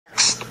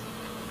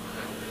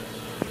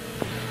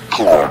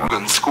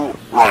Plotagon School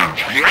runs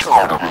the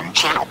Plotagon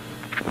channel.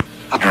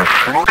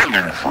 Additional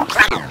funding for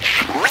guidance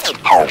is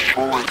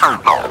possible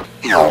without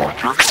the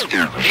electric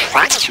is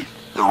fancy.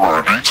 The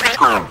Ready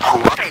Grant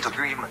Plotagon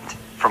Agreement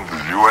from the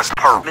U.S.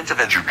 Department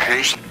of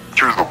Education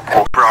through the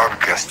public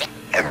broadcasting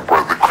and by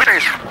the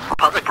creation for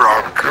public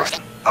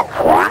broadcasting of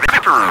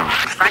papers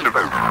founded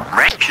by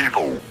many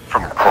people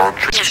from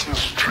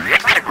contributions to the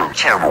Plotagon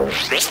channel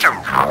system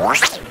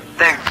viewers.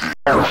 Thank you.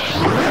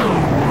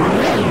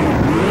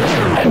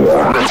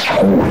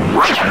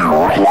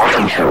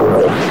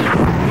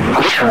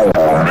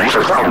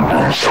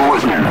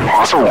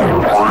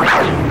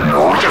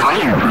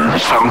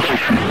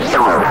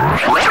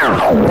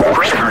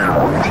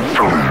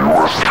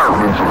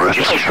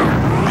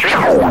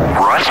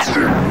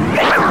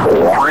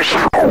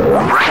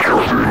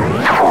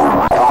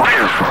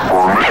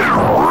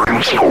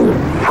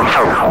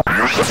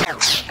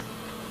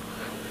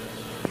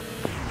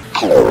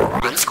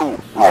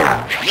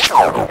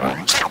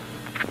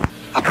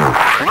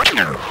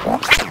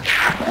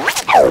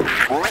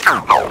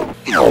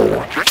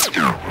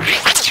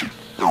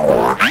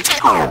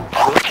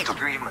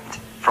 Agreement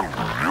from the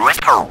U.S.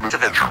 Department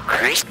of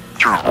Education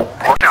through the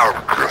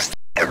podcast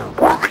and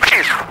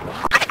publication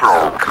for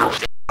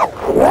broadcasting of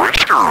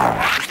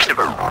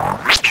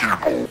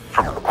people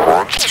from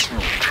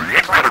contributions to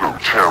the Plotagon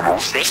channel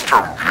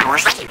system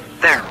viewers.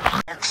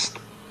 Next.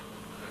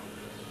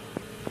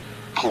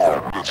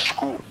 Plotagon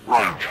School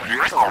runs the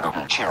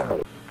Plotagon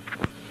channel.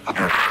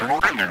 Additional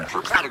funding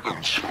for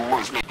Plotagon School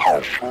is made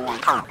possible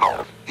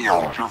without the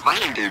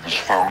Elder Davis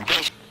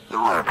Foundation. The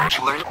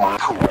Ready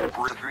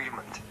Cooperative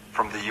Agreement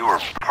from the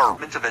U.S.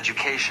 Department of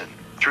Education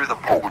through the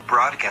public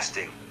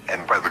broadcasting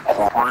and by the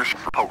Corporation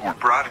for Public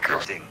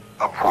Broadcasting,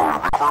 a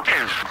private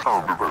corporation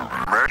founded by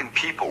the American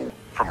people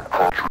from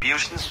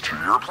contributions to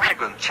your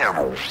Plotagon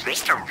channel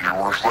system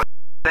viewers.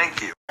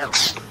 Thank you.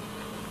 Next.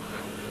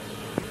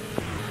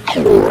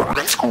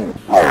 Plotagon School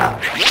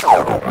runs the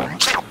Plotagon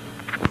channel.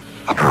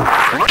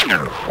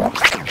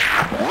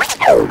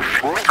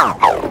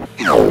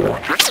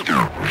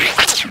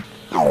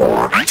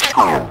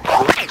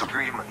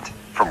 Agreement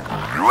from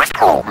the U.S.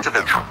 Department of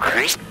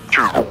Education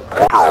through the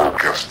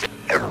broadcasting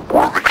and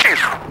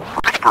publication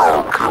for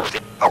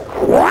broadcasting of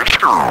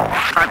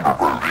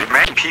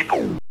many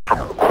people from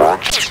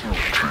contributions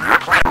to the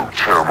Plotagon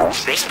channel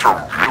system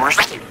viewers.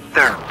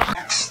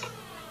 Next.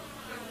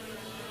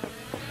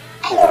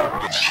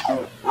 Plotagon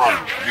School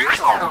runs the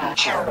Plotagon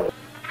channel.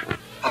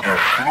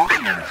 Additional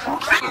funding for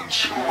Plotagon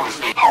School is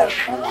made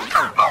possible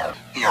without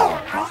the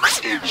Elder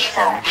Davis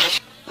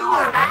Foundation. The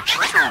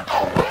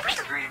Ready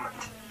Agreement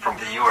from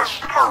the U.S.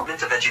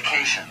 Department of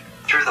Education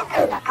through the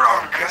public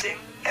broadcasting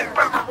and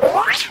by the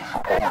Corporation for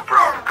Public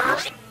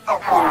Broadcasting, a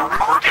private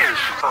corporation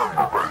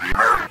founded by the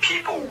American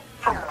people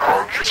from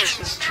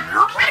contributions to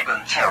your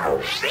Plotagon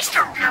channel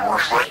system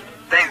viewers.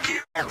 Thank you.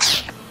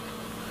 Next.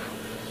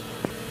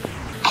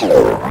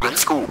 Plotagon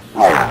School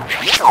runs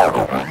the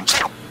Plotagon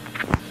channel.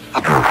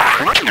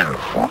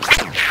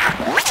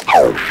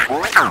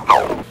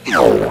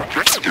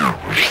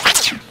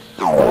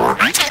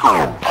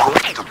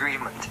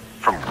 Agreement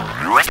from the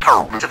U.S.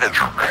 Department of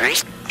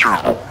Education through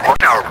the